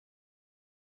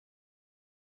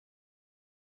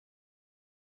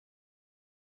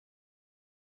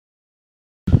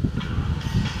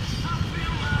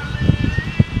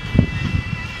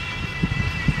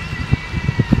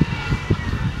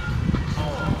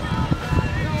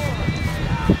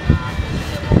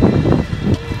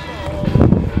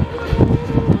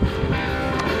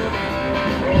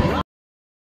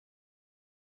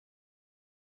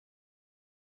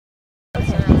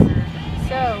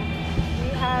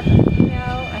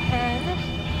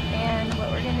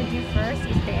we're going to do first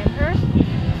is band her,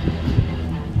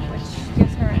 which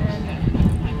gives her a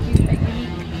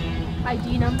unique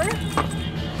ID number.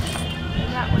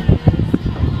 And that one is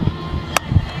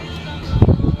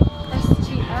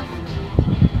SGF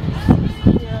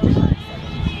 057.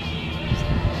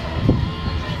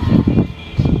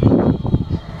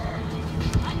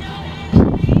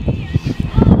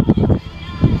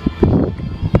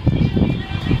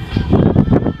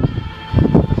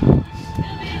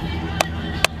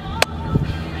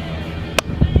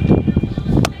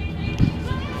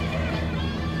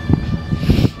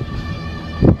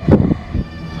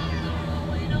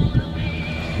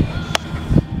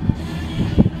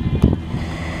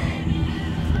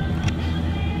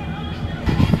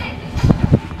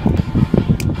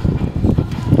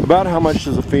 About how much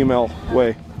does a female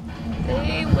weigh?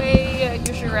 They weigh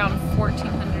usually around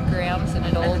 1,400 grams, an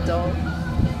adult.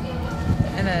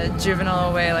 And a juvenile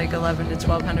will weigh like 1,100 to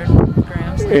 1,200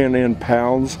 grams. And in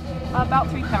pounds? About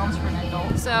 3 pounds for an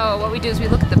adult. So what we do is we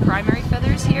look at the primary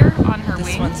feathers here on her wing.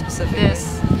 This one specifically.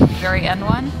 This very end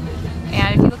one.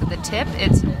 And if you look at the tip,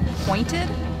 it's pointed,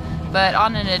 but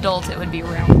on an adult it would be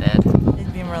rounded.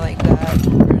 It'd be more like that,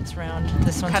 where it's round.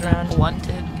 This one's kind round. of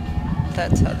blunted.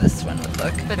 That's how this one would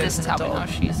look. But this is how we know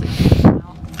she's a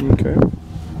female. Okay.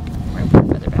 We're going to put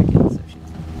her feather back in so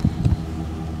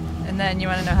she's... And then you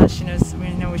want to know how she knows, we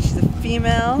know she's a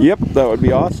female? Yep, that would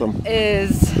be awesome.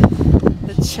 Is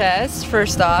the chest,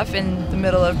 first off, in the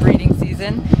middle of breeding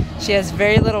season. She has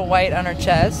very little white on her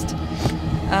chest.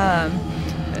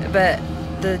 But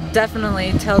the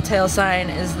definitely telltale sign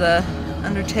is the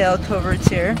undertail coverts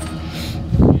here.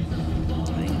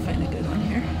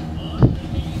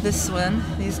 This one,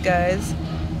 these guys,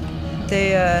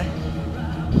 they,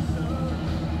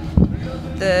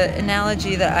 the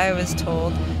analogy that I was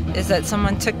told is that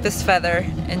someone took this feather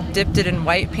and dipped it in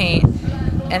white paint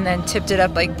and then tipped it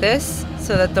up like this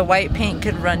so that the white paint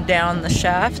could run down the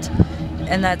shaft,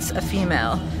 and that's a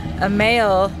female. A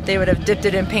male, they would have dipped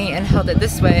it in paint and held it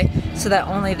this way so that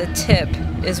only the tip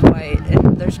is white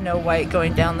and there's no white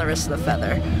going down the rest of the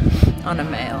feather on a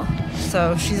male.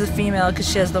 So she's a female because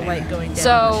she has the white going down.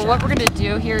 So what we're going to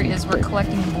do here is we're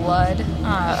collecting blood,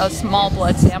 a small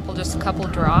blood sample, just a couple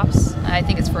drops. I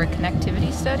think it's for a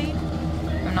connectivity study,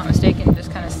 if I'm not mistaken,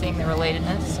 just kind of seeing the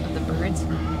relatedness of the birds.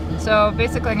 So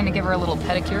basically I'm going to give her a little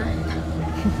pedicure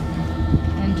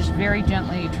and just very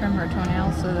gently trim her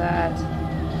toenail so that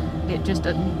just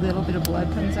a little bit of blood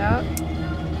comes out.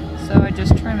 So I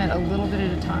just trim it a little bit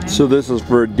at a time. So this is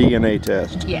for a DNA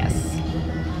test? Yes.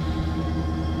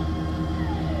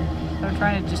 So I'm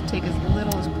trying to just take as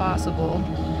little as possible.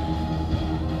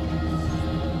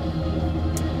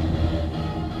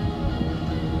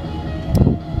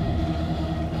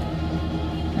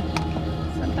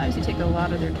 Sometimes you take a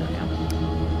lot of their toenail.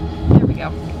 There we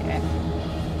go. Okay.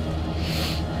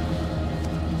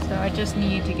 So I just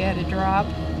need to get a drop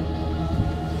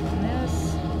on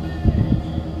this,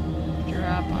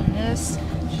 drop on this.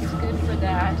 She's good for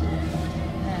that.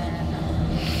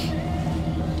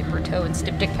 Her toe in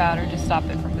styptic powder to stop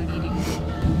it from bleeding.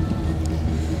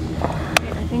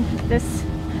 Okay, I think this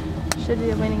should be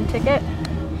a winning ticket. I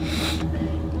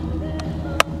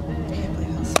can't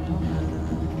believe how small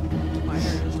that wire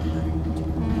is in there.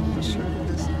 How short it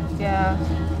is. Yeah.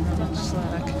 Not much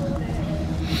slack.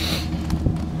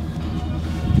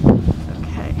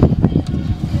 Okay.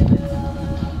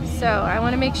 So I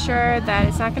want to make sure that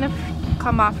it's not going to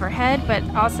come off her head, but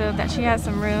also that she has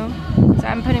some room. So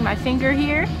I'm putting my finger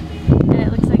here, and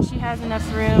it looks like she has enough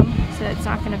room so it's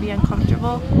not going to be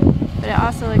uncomfortable, but it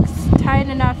also looks tight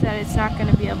enough that it's not going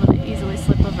to be able to easily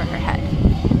slip over her head.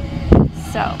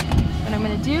 So what I'm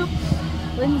going to do,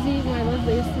 Lindsay, my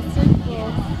lovely assistant,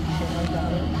 will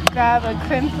grab a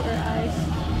crimp or ice.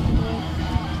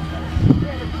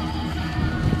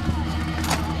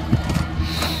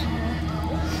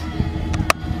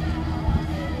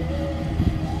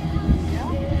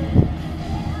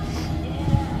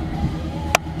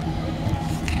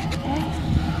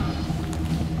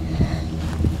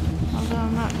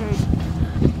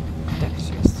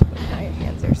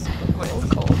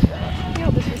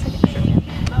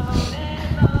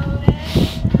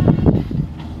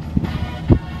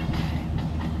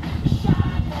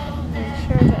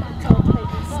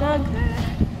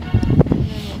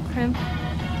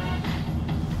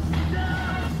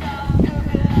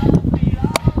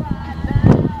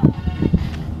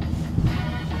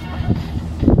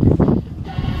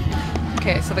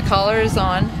 Okay, so the collar is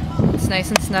on. It's nice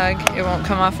and snug. It won't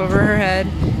come off over her head.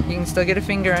 You can still get a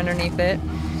finger underneath it.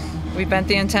 We bent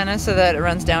the antenna so that it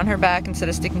runs down her back instead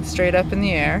of sticking straight up in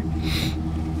the air.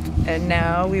 And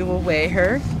now we will weigh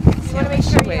her. You see want how to make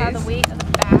much sure she you have the weighs. weight of the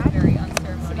bag Very so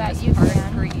unceremonious that you part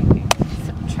can for eating.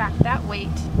 subtract that weight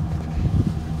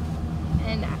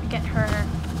and get her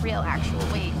real actual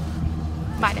weight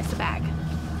minus the bag.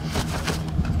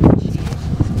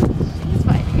 She's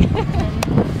fighting.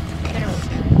 Get her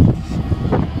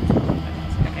weight.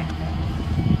 Okay.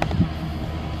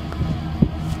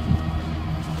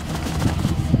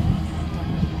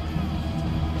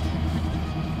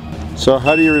 So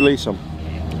how do you release them?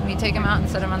 We take them out and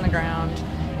set them on the ground.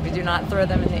 We do not throw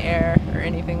them in the air or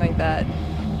anything like that.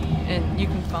 And you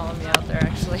can follow me out there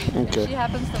actually. Okay. If she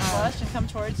happens to flush and come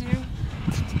towards you,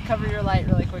 cover your light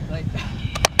really quickly.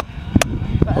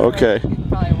 But Okay. you can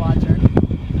probably watch her.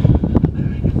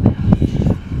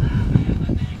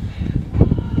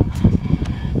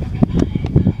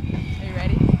 Are you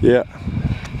ready? Yeah.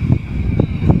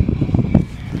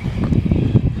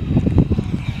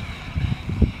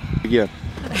 Again.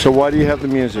 So why do you have the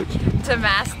music? To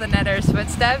mask the netter's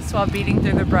footsteps while beating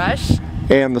through the brush,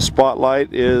 And the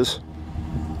spotlight is?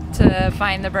 to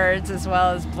find the birds as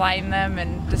well as blind them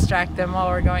and distract them while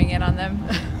we're going in on them.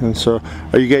 And so,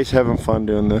 are you guys having fun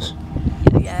doing this?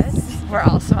 Yes, we're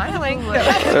all smiling.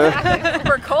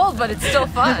 We're cold, but it's still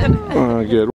fun.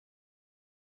 Good.